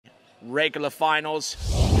regular finals.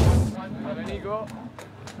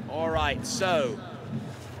 All right, so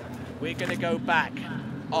we're going to go back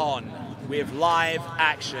on with live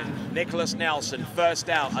action. Nicolas Nelson, first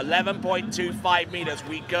out, 11.25 meters.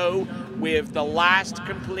 We go with the last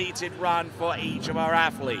completed run for each of our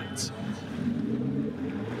athletes.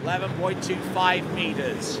 11.25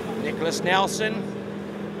 meters. Nicolas Nelson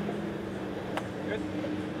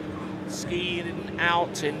skiing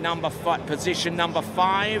out in position number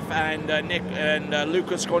 5, and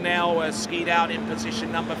Lucas Cornell skied out in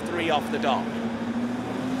position number 3 off the dock.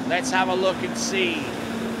 Let's have a look and see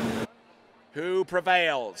who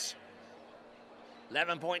prevails.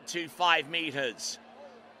 11.25 meters.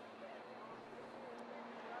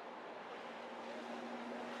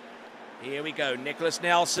 Here we go, Nicolas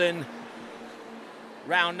Nelson,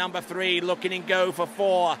 round number 3, looking in go for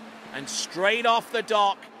 4, and straight off the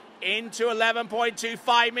dock into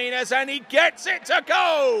 11.25 meters, and he gets it to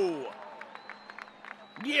go!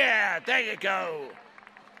 Yeah, there you go.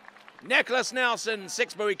 Nicolas Nelson,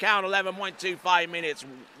 6 buoy count, 11.25 minutes.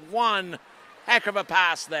 One heck of a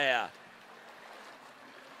pass there.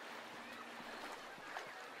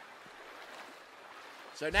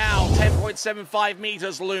 So now 10.75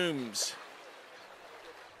 meters looms.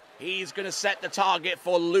 He's going to set the target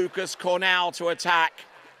for Lucas Cornell to attack.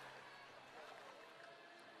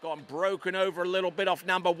 Got broken over a little bit off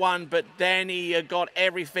number 1, but then he got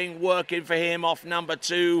everything working for him off number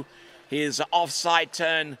 2. His offside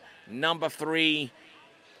turn, number 3.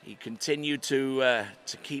 He continued to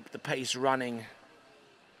keep the pace running.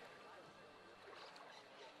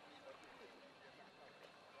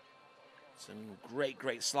 Some great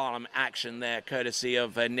slalom action there, courtesy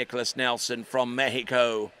of Nicolas Nelson from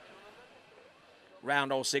Mexico.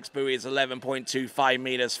 Round all 6 buoys, 11.25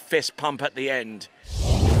 meters, fist pump at the end.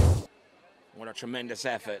 What a tremendous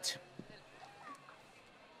effort.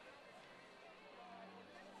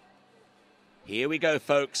 Here we go,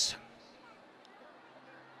 folks.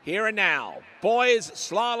 Here and now, boys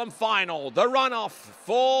slalom final, the runoff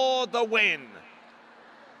for the win.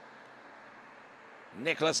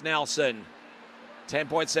 Nicolas Nelson,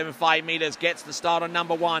 10.75 meters, gets the start on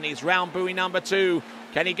number 1. He's round buoy number 2.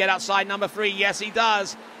 Can he get outside number 3? Yes, he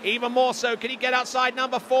does. Even more so, can he get outside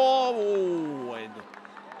number 4? Ooh, and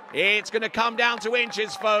it's going to come down to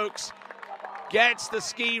inches, folks. Gets the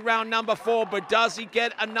ski round number 4, but does he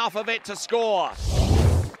get enough of it to score?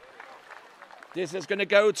 This is going to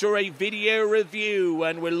go to a video review,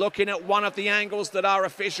 and we're looking at one of the angles that our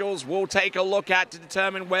officials will take a look at to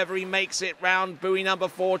determine whether he makes it round buoy number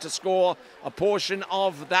 4 to score a portion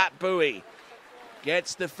of that buoy.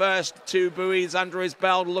 Gets the first 2 buoys under his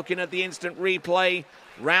belt, looking at the instant replay.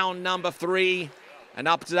 Round number 3, and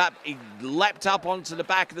up to that, he leapt up onto the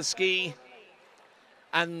back of the ski.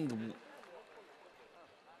 And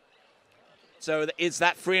so is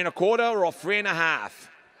that 3 1/4 or 3 1/2?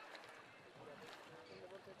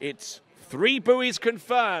 It's 3 buoys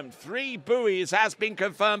confirmed. 3 buoys has been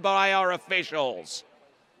confirmed by our officials.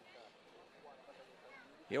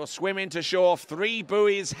 He'll swim into shore. 3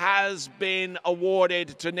 buoys has been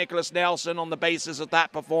awarded to Nicolas Nelson on the basis of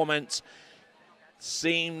that performance.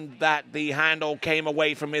 Seemed that the handle came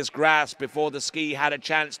away from his grasp before the ski had a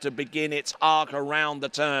chance to begin its arc around the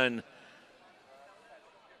turn.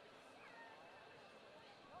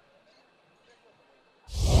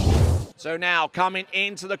 So now, coming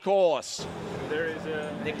into the course,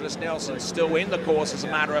 Nicolas Nelson still in the course, as a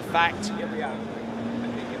matter of fact.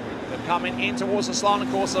 But coming in towards the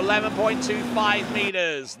slalom course, 11.25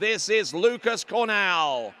 meters. This is Lucas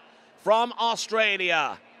Cornell from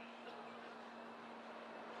Australia.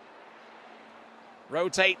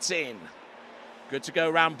 Rotates in. Good to go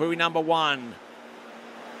around buoy number 1.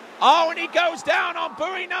 Oh, and he goes down on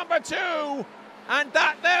buoy number 2. And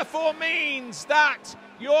that therefore means that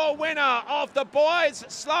your winner of the Boys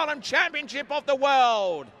Slalom Championship of the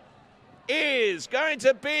World is going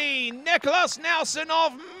to be Nicolas Nelson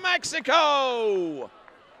of Mexico.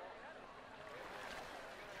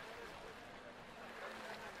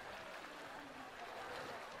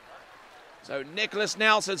 So Nicolas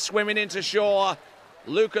Nelson swimming into shore.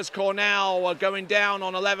 Lucas Cornell going down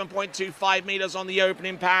on 11.25 meters on the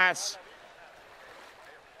opening pass.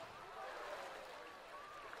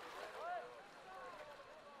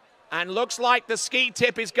 And looks like the ski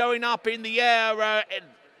tip is going up in the air.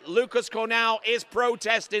 Lucas Cornell is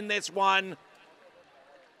protesting this one.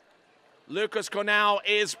 Lucas Cornell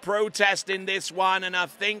is protesting this one, and I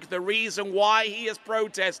think the reason why he is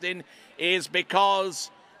protesting is because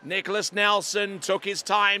Nicolas Nelson took his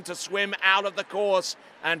time to swim out of the course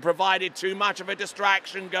and provided too much of a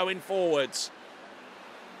distraction going forwards.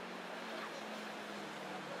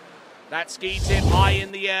 That ski tip high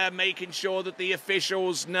in the air, making sure that the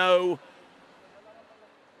officials know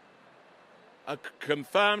a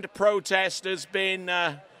confirmed protest has been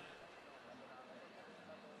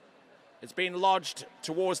it's been lodged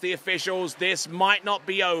towards the officials. This might not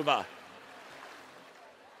be over.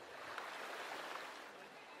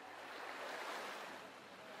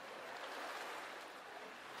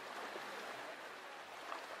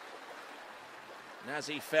 And as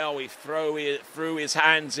he fell, he threw his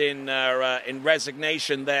hands in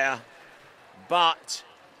resignation there, but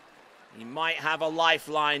he might have a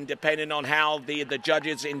lifeline depending on how the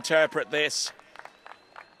judges interpret this.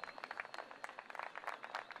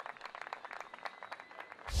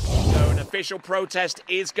 So an official protest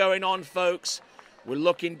is going on, folks. We're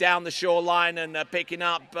looking down the shoreline and picking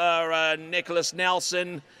up Nicolas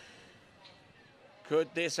Nelson. Could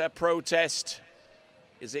this protest,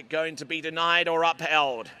 is it going to be denied or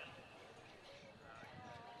upheld?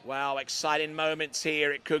 Wow, exciting moments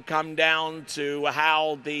here. It could come down to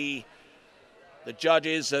how the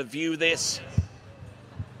judges view this.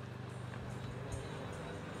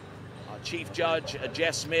 Our chief judge,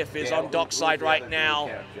 Jeff Smith, is on dockside right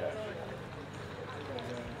now.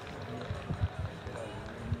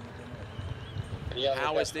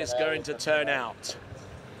 How is this going to turn out?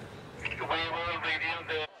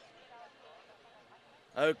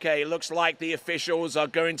 Okay, looks like the officials are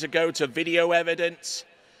going to go to video evidence.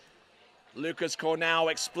 Lucas Cornell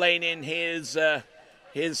explaining his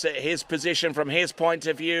position from his point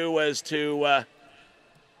of view as to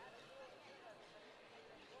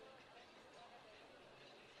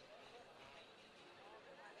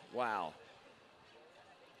wow.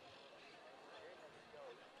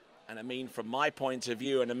 And I mean, from my point of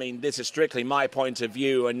view, and I mean, this is strictly my point of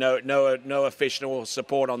view, and no official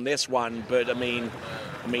support on this one. But I mean,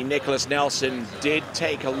 Nicolas Nelson did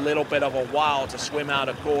take a little bit of a while to swim out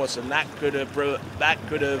of course, and that could have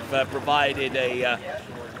provided a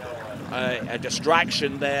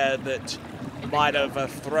distraction there that might have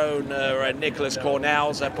thrown Nicolas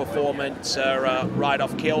Cornell's performance right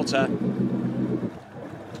off kilter.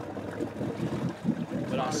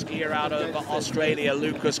 But our skier out of Australia,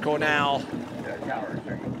 Lucas Cornell,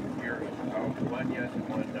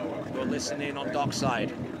 will listen in on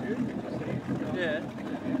dockside. Yeah.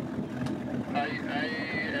 I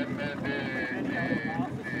am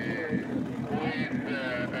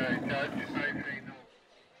judge.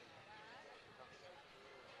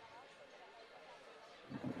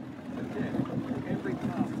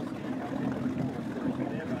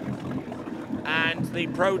 And the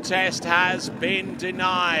protest has been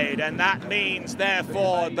denied, and that means,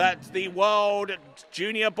 therefore, that the World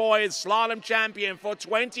Junior Boys Slalom Champion for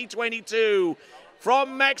 2022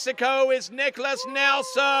 from Mexico is Nicolas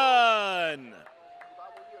Nelson.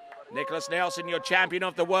 Nicolas Nelson, your champion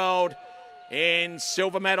of the world. In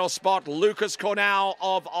silver medal spot, Lucas Cornell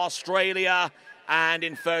of Australia. And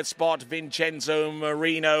in third spot, Vincenzo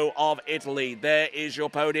Marino of Italy. There is your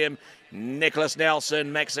podium. Nicolas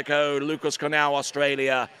Nelson, Mexico. Lucas Cornell,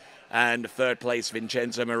 Australia. And third place,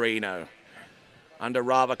 Vincenzo Marino. Under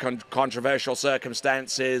rather controversial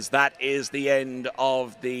circumstances, that is the end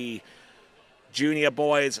of the Junior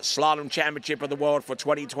Boys Slalom Championship of the World for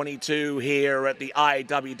 2022 here at the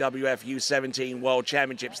IWWF U17 World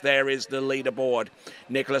Championships. There is the leaderboard.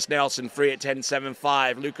 Nicolas Nelson, 3 at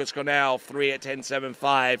 10.75. Lucas Cornell, 3 at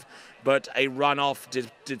 10.75. But a runoff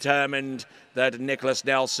determined that Nicolas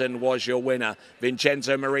Nelson was your winner.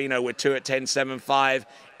 Vincenzo Marino with 2 at 10.75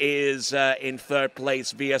 is in third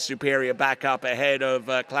place via superior backup ahead of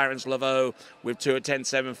Clarence Laveau with 2 at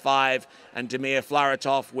 10.75 and Damir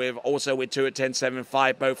Flaratov also with 2 at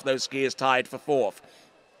 10.75. Both of those skiers tied for fourth.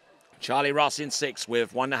 Charlie Ross in sixth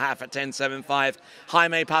with 1.5 at 10.75.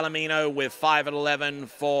 Jaime Palomino with 5 at 11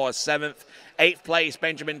 for seventh. Eighth place,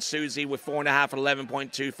 Benjamin Susi with 4.5 at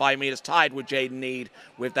 11.25 meters, tied with Jaden Need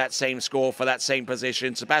with that same score for that same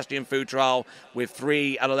position. Sebastian Futral with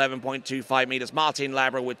 3 at 11.25 meters. Martin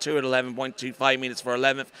Labra with 2 at 11.25 meters for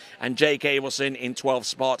 11th. And Jake Abelson in 12th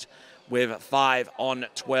spot with 5 on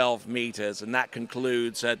 12 meters. And that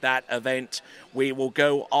concludes that event. We will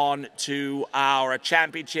go on to our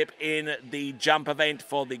championship in the jump event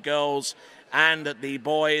for the girls and the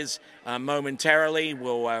boys momentarily.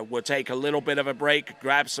 We'll take a little bit of a break,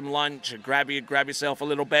 grab some lunch, grab yourself a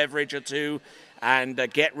little beverage or two, and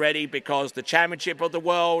get ready, because the championship of the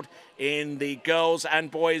world in the girls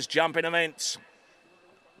and boys jumping events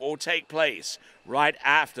will take place right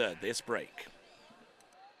after this break.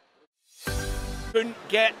 Couldn't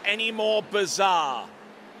get any more bizarre.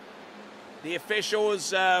 The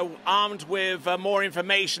officials, armed with more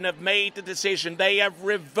information, have made the decision. They have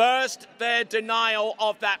reversed their denial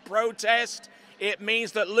of that protest. It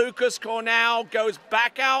means that Lucas Cornell goes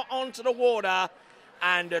back out onto the water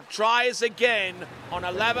and tries again on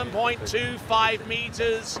 11.25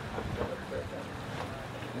 meters.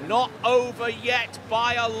 Not over yet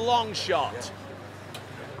by a long shot.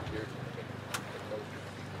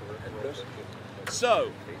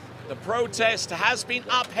 So, the protest has been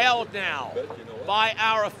upheld now by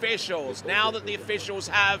our officials. Now that the officials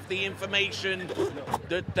have the information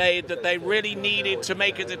that they really needed to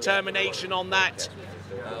make a determination on that.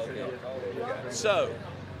 So,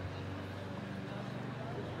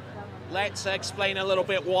 let's explain a little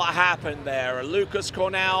bit what happened there. Lucas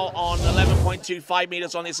Cornell on 11.25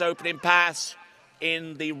 meters on his opening pass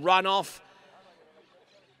in the runoff.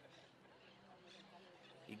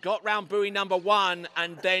 He got round buoy number one,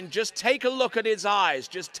 and then just take a look at his eyes.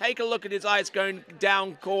 Just take a look at his eyes going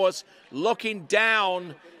down course, looking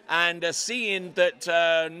down and seeing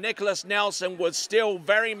that Nicolas Nelson was still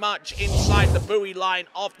very much inside the buoy line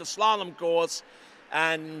of the slalom course.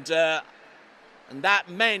 And that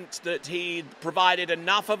meant that he provided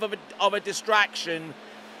enough of a distraction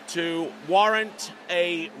to warrant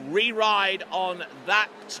a re-ride on that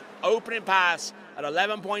opening pass at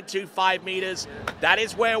 11.25 meters. That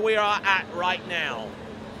is where we are at right now.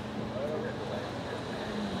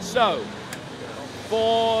 So,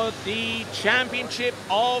 for the championship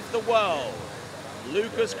of the world,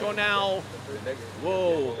 Lucas Cornell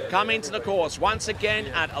will come into the course once again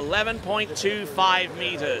at 11.25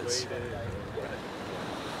 meters.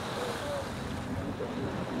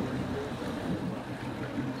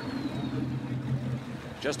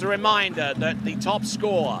 Just a reminder that the top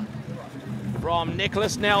score from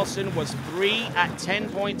Nicolas Nelson was 3 at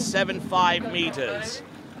 10.75 meters,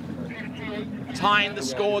 tying the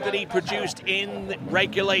score that he produced in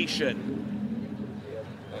regulation.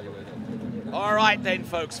 All right then,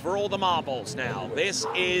 folks, for all the marbles now. This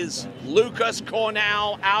is Lucas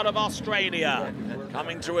Cornell out of Australia,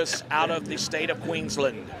 coming to us out of the state of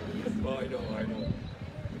Queensland. Oh,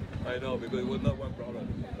 I know, because it was not one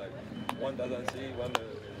problem. Like, one doesn't see, one is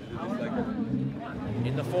like...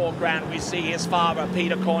 In the foreground, we see his father,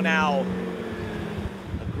 Peter Cornell,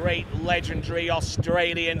 a great legendary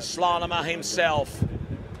Australian slalomer himself.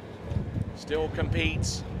 Still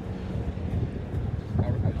competes.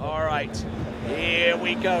 All right, here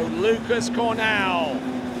we go. Lucas Cornell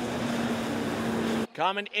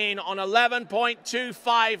coming in on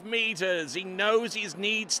 11.25 meters. He knows he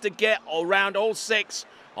needs to get around all six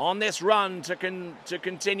on this run to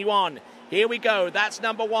continue on. Here we go. That's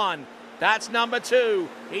number one. That's number two.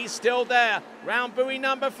 He's still there. Round buoy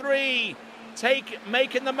number three.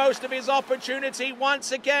 Making the most of his opportunity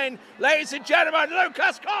once again. Ladies and gentlemen,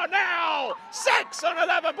 Lucas Cornell, 6 on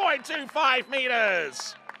 11.25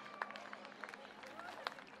 meters.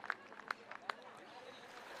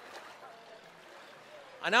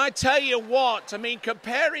 And I tell you what, I mean,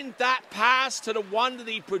 comparing that pass to the one that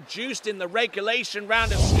he produced in the regulation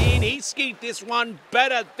round of skiing, he skied this one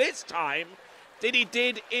better this time than he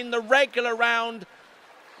did in the regular round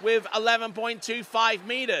with 11.25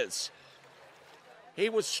 meters. He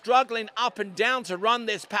was struggling up and down to run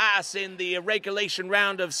this pass in the regulation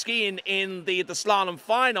round of skiing in the slalom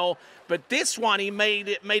final, but this one he made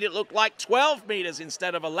it look like 12 meters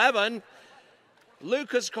instead of 11.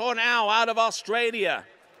 Lucas Cornell out of Australia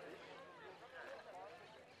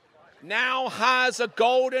now has a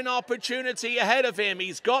golden opportunity ahead of him.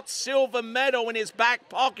 He's got silver medal in his back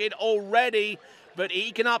pocket already, but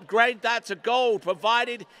he can upgrade that to gold,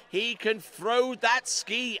 provided he can throw that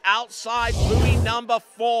ski outside buoy number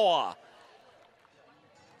 4.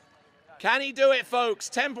 Can he do it, folks?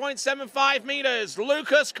 10.75 meters.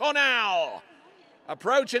 Lucas Cornell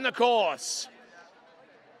approaching the course.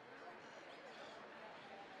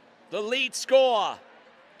 The lead score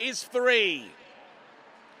is 3.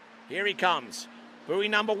 Here he comes. Buoy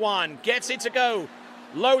number 1. Gets it to go.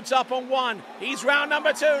 Loads up on 1. He's round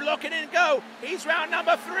number 2. Looking in go. He's round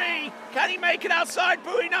number 3. Can he make it outside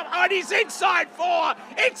buoy number... And he's inside 4.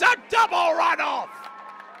 It's a double runoff.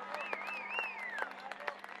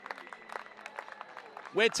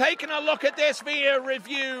 We're taking a look at this via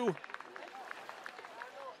review.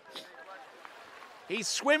 He's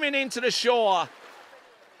swimming into the shore.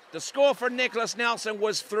 The score for Nicolas Nelson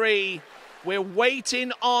was 3. We're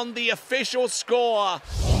waiting on the official score.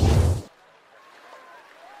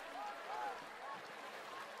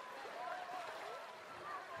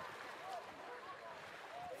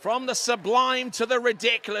 From the sublime to the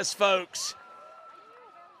ridiculous, folks.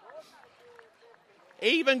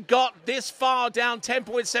 even got this far down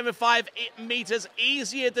 10.75 meters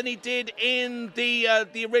easier than he did in the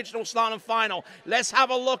original slalom final. Let's have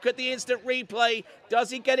a look at the instant replay. Does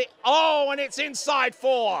he get it? Oh, and it's inside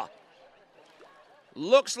 4.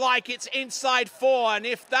 Looks like it's inside 4, and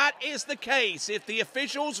if that is the case, if the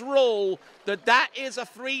officials rule that that is a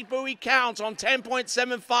 3-buoy count on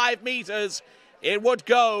 10.75 meters, it would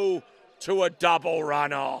go to a double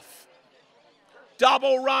runoff.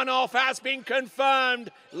 Double runoff has been confirmed.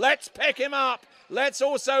 Let's pick him up. Let's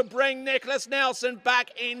also bring Nicolas Nelson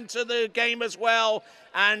back into the game as well.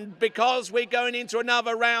 And because we're going into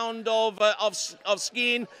another round of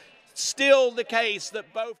skiing, still the case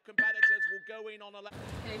that both competitors will go in on a...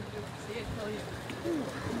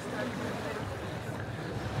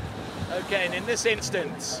 Okay, and in this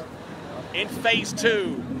instance, in phase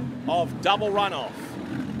 2 of double runoff,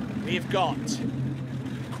 we've got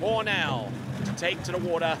Cornell to take to the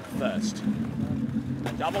water first.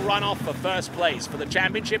 A double runoff for first place for the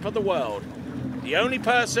Championship of the World. The only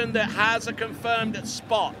person that has a confirmed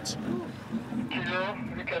spot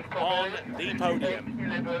on the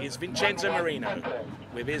podium is Vincenzo Marino,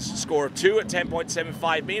 with his score of 2 at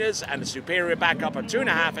 10.75 meters and a superior backup of 2.5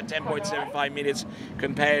 at 10.75 meters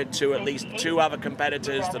compared to at least 2 other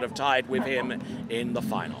competitors that have tied with him in the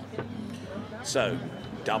final. So,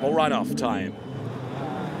 double runoff time.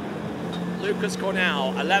 Lucas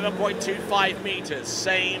Cornell, 11.25 meters,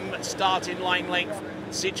 same starting line length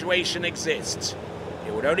situation exists.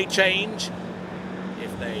 It would only change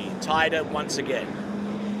if they tied it once again.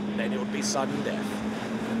 Then it would be sudden death.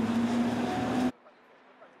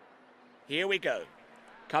 Here we go.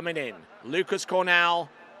 Coming in, Lucas Cornell,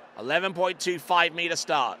 11.25 meter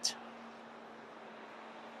start.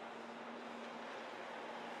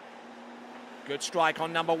 Good strike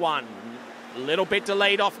on number 1. A little bit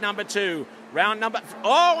delayed off number 2. Round number...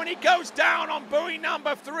 Oh, and he goes down on buoy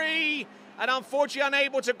number 3. And unfortunately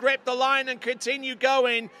unable to grip the line and continue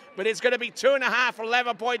going. But it's going to be 2.5,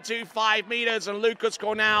 11.25 meters. And Lucas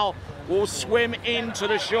Cornell will swim into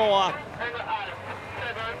the shore.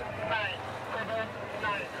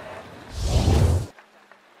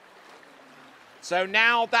 So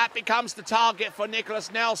now that becomes the target for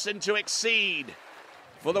Nicolas Nelson to exceed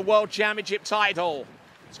for the World Championship title.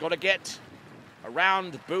 He's got to get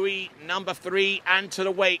around buoy number 3 and to the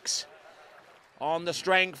wakes on the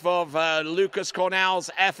strength of Lucas Cornell's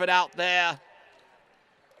effort out there.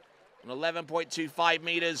 And 11.25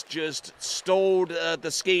 meters just stalled the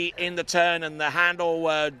ski in the turn, and the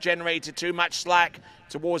handle generated too much slack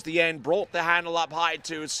towards the end, brought the handle up high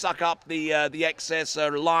to suck up the excess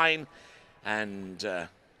line, and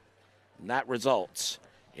that results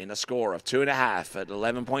in a score of 2.5 at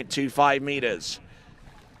 11.25 meters.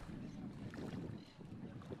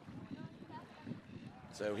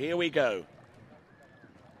 So here we go.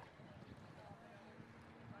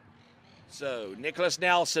 So Nicolas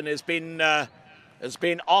Nelson has been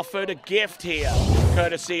offered a gift here,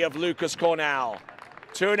 courtesy of Lucas Cornell.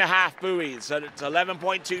 2.5 buoys at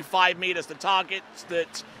 11.25 meters, the target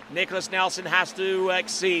that Nicolas Nelson has to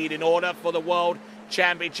exceed in order for the World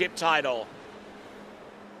Championship title.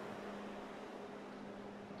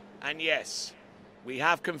 And yes, we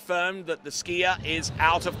have confirmed that the skier is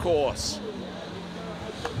out of course.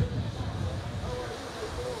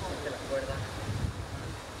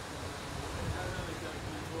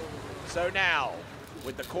 So now,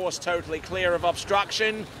 with the course totally clear of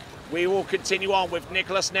obstruction, we will continue on with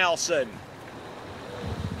Nicolas Nelson.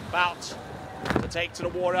 About to take to the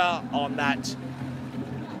water on that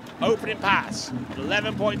opening pass.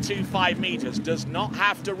 11.25 meters, does not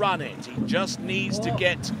have to run it. He just needs to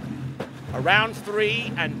get around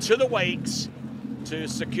 3 and to the wakes to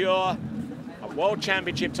secure a World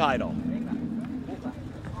Championship title.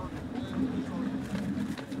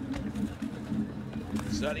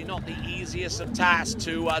 Certainly not the easiest of tasks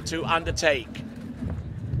to undertake.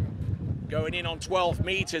 Going in on 12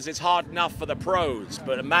 meters is hard enough for the pros,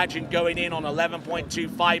 but imagine going in on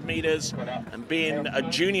 11.25 meters and being a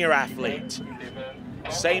junior athlete.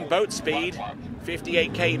 Same boat speed,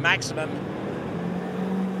 58K maximum.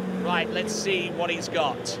 Right, let's see what he's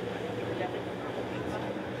got.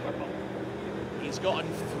 He's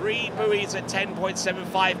gotten 3 buoys at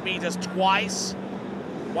 10.75 meters twice.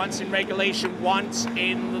 Once in regulation, once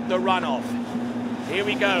in the runoff. Here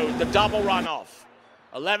we go, the double runoff.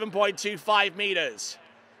 11.25 meters.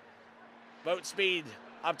 Boat speed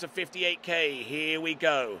up to 58K. Here we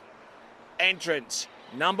go. Entrance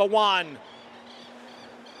number 1.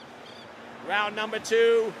 Round number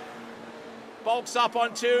 2. Bulks up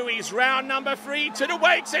on 2. He's round number 3 to the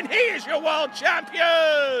wakes, and he is your world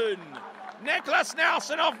champion, Nicolas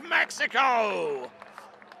Nelson of Mexico.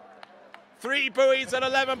 3 buoys at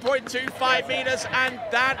 11.25 meters, and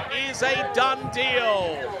that is a done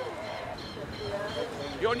deal.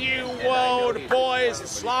 Your new world boys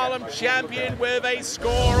slalom champion with a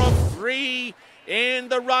score of 3 in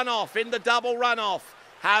the runoff, in the double runoff,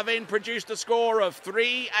 having produced a score of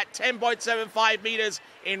 3 at 10.75 meters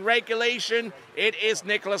in regulation. It is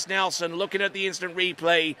Nicolas Nelson. Looking at the instant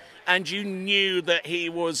replay, and you knew that he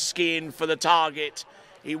was skiing for the target.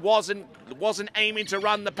 He wasn't aiming to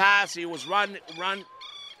run the pass. He was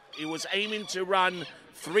He was aiming to run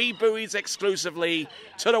 3 buoys exclusively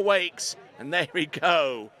to the wakes, and there we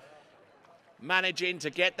go. Managing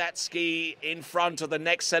to get that ski in front of the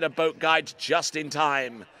next set of boat guides just in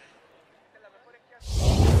time.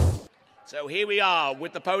 So here we are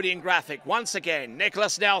with the podium graphic. Once again,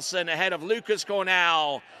 Nicolas Nelson ahead of Lucas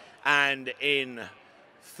Cornell, and in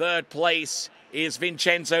 3rd place is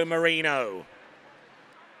Vincenzo Marino.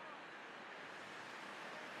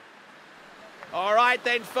 All right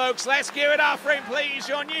then, folks, let's give it up for him, please.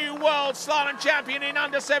 Your new world slalom champion in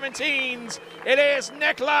under 17s. It is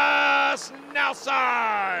Nicolas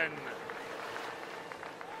Nelson.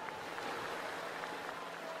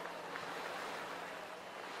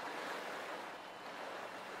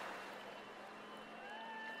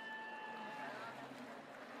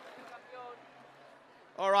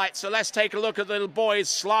 All right, so let's take a look at the little boys'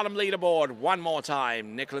 slalom leaderboard one more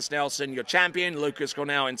time. Nicolas Nelson, your champion. Lucas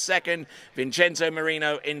Cornell in 2nd. Vincenzo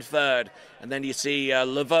Marino in 3rd. And then you see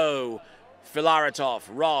Laveau, Filaretov,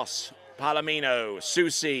 Ross, Palomino,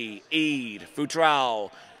 Susi, Eade,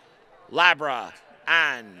 Futral, Labra,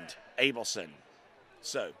 and Abelson.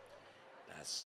 So